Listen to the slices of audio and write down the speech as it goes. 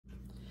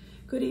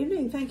Good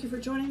evening. Thank you for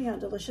joining me on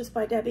Delicious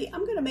by Debbie.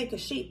 I'm going to make a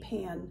sheet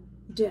pan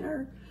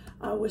dinner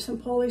with some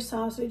Polish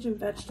sausage and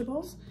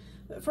vegetables.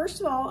 But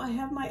first of all, I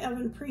have my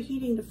oven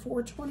preheating to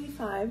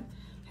 425.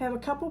 I have a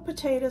couple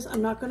potatoes.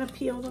 I'm not going to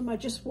peel them. I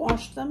just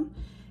washed them.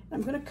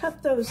 I'm going to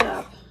cut those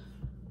up.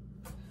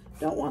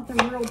 Don't want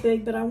them real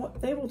big, but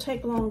they will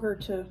take longer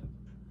to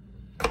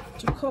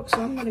cook,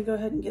 so I'm going to go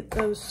ahead and get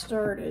those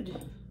started.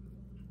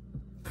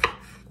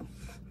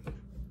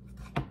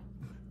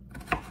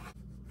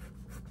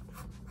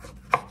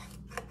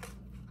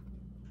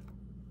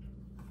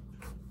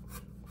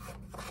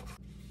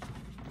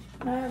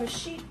 And I have a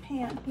sheet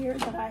pan here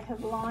that I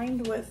have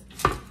lined with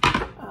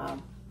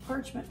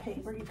parchment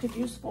paper. You could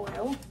use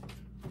foil.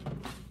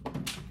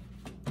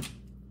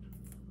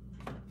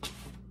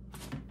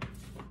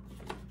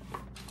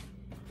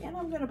 And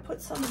I'm going to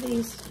put some of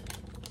these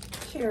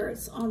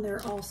carrots on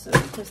there also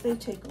because they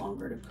take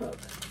longer to cook.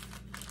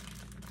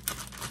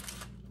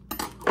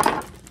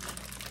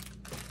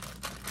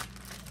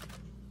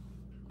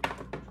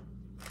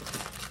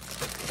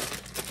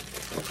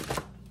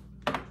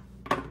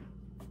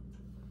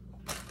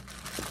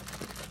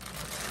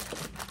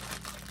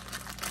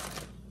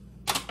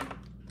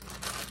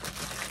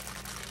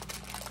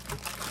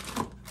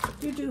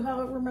 You do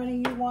however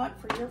many you want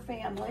for your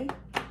family.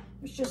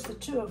 It's just the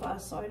two of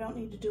us, so I don't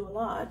need to do a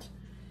lot.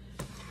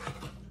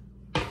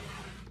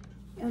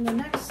 And the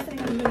next thing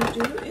I'm going to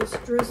do is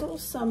drizzle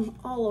some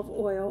olive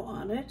oil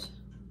on it.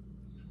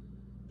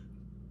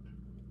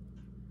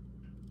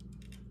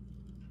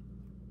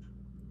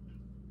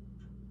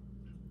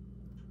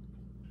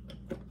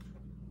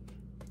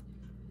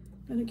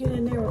 I'm going to get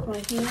in there with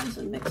my hands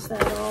and mix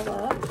that all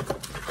up.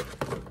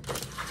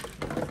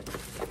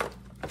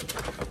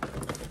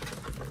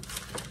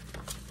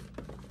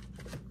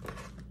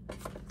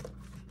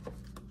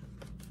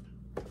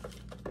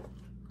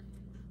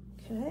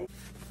 Okay,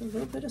 a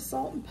little bit of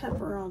salt and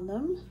pepper on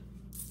them.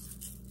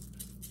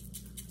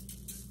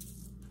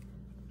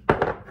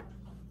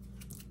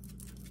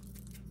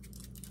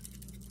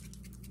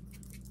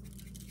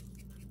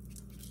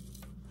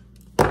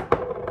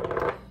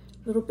 A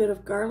little bit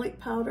of garlic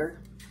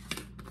powder.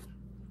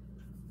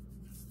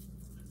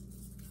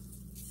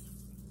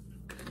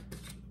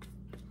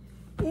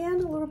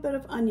 And a little bit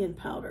of onion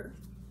powder.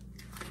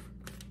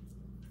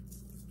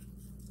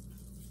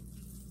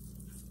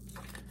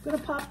 I'm going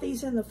to pop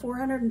these in the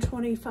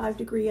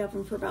 425-degree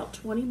oven for about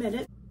 20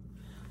 minutes.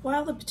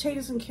 While the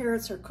potatoes and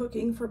carrots are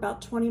cooking for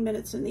about 20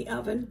 minutes in the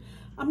oven,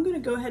 I'm going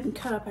to go ahead and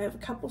cut up. I have a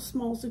couple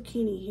small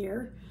zucchini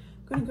here.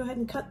 I'm going to go ahead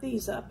and cut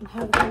these up and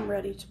have them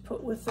ready to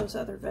put with those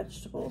other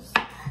vegetables.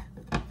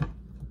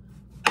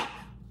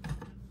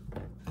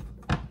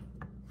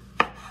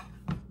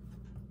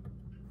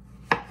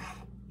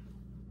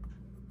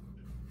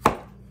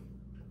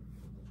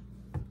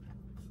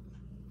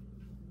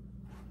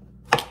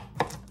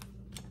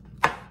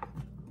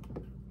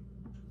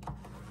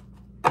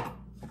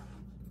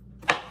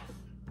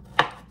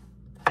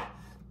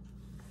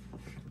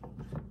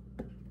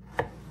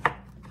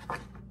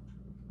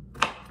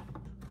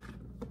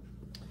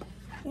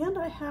 And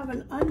I have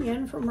an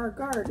onion from our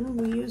garden.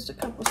 We used a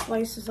couple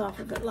slices off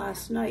of it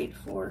last night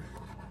to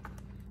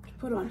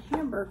put on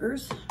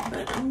hamburgers,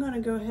 but I'm going to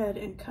go ahead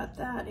and cut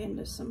that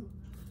into some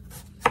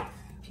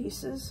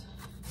pieces.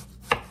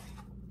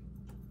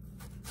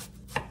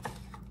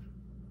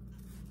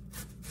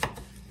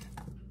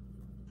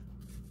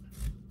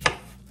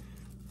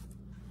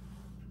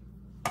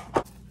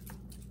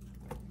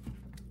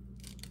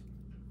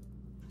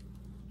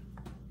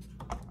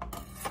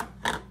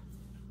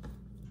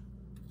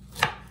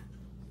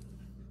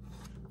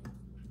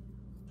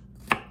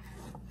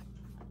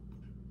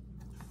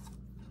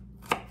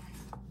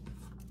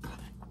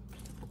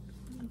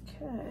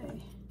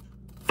 Okay.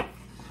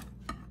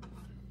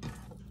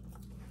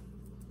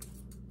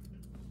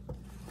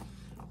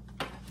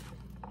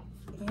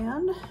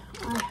 And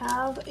I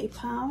have a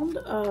pound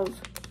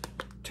of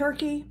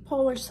turkey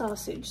Polish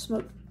sausage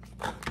smoked.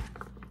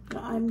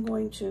 Now I'm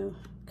going to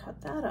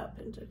cut that up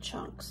into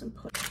chunks and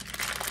put.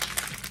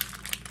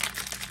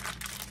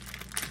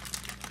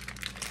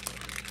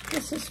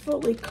 This is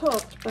fully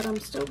cooked, but I'm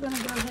still going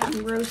to go ahead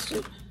and roast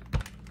it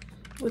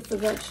with the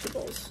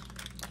vegetables.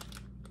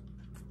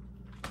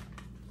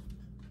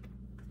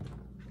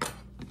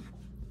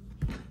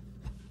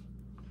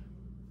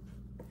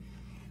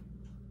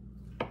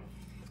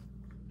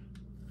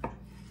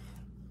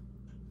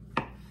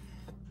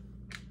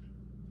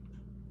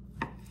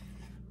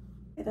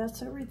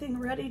 That's everything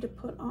ready to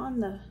put on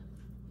the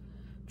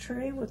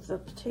tray with the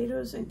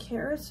potatoes and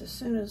carrots as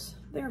soon as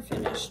they're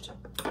finished.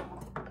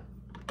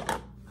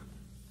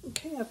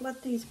 Okay, I've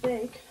let these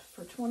bake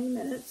for 20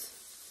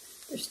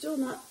 minutes. They're still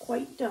not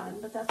quite done,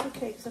 but that's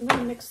okay because I'm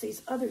going to mix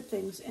these other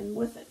things in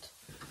with it.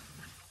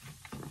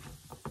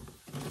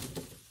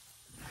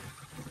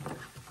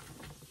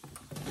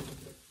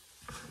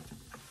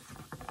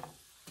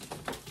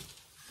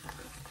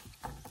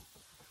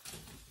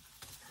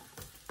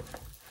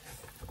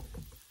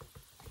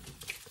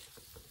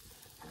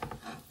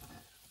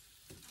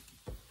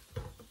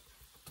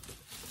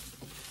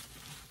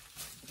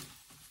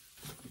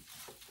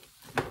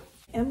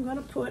 am going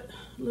to put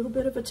a little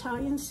bit of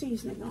Italian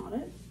seasoning on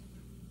it.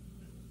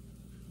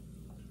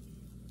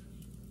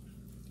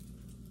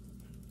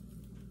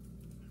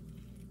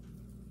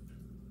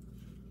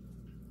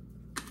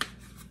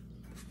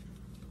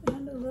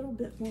 And a little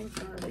bit more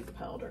garlic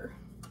powder.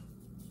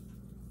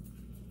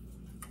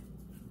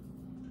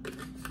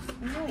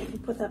 All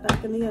right, put that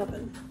back in the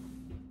oven.